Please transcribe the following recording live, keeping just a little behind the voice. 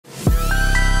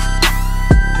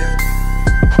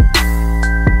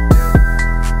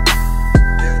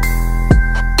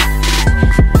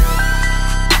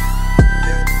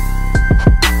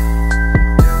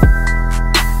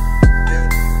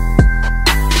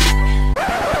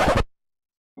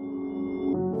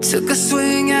Took a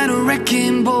swing at a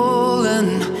wrecking ball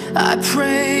and I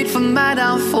prayed for my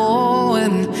downfall,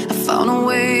 and I found a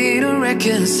way to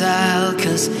reconcile,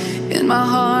 'cause in my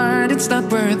heart it's not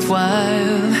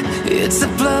worthwhile. It's a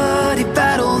bloody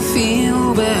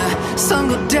battlefield where some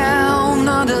go down,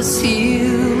 others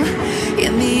heal.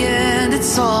 In the end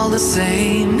it's all the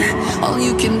same. All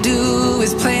you can do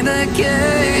is play the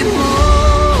game.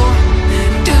 Oh,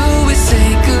 do we say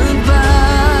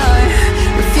goodbye?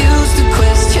 Refuse to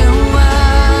question why.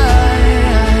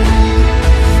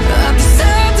 I'm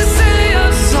sad to say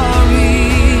I'm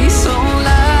sorry, so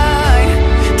lie.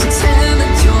 Pretend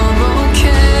that you're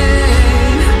okay.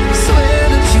 Swear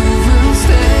that you will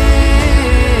stay.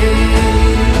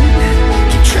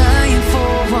 Keep trying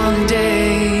for one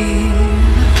day.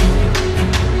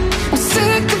 I'm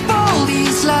sick of all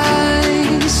these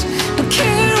lies. Don't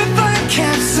care if I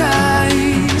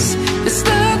capsize. There's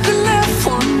nothing left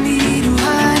for me to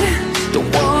hide. Don't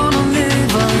wanna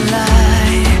live a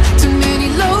lie. Too many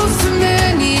lows, too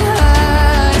many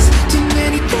highs. Too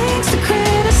many things to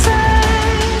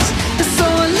criticize. And so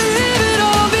I leave it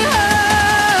all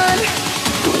behind.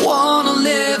 Don't wanna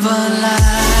live a lie.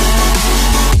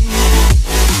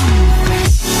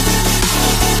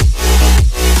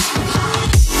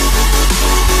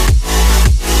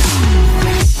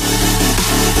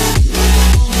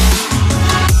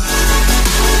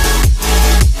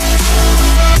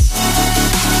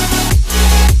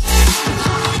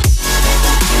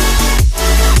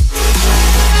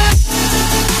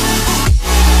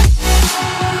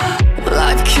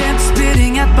 Life kept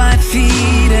spitting at my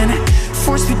feet and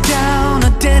forced me down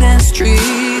a dead-end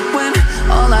street, when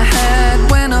all I had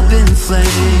went up in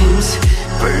flames,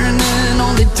 burning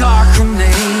only dark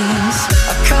remains.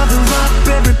 I cover up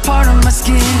every part of my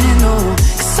skin, oh,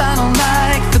 'cause I don't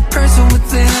like the person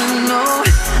within. Oh,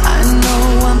 I know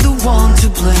I'm the one to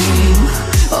blame.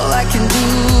 All I can do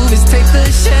is take the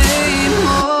shame.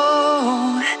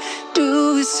 Oh, do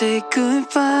we say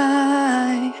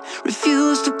goodbye?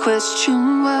 Refuse to question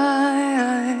why.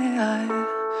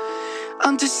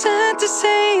 I'm too sad to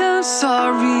say I'm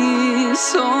sorry,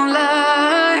 so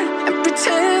lie and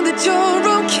pretend that you're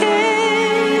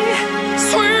okay.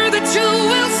 Swear that you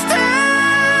will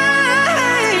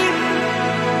stay.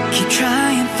 Keep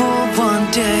trying for one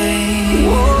day.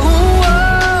 Whoa,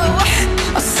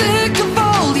 I'm sick of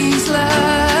all these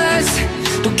lies.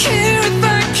 Don't care if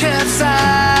I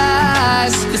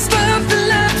capsize. There's nothing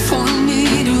left for me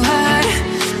to hide.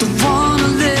 Don't wanna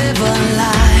live a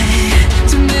lie.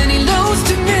 Too many lows,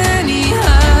 too many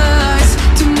highs.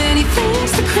 Too many things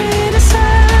to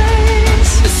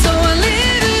criticize. So I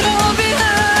leave it all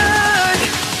behind.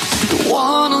 Don't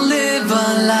wanna live a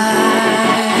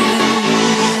lie.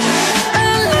 A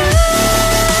lie.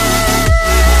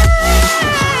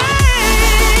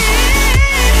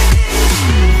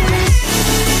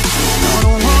 No,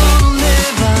 don't wanna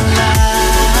live a lie.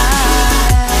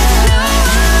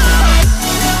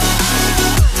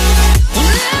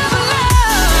 Live a lie.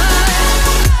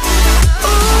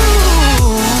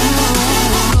 Ooh,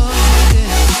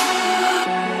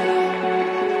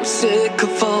 I'm sick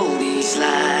of all these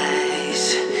lies.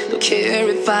 Don't care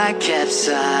if I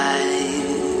capsize.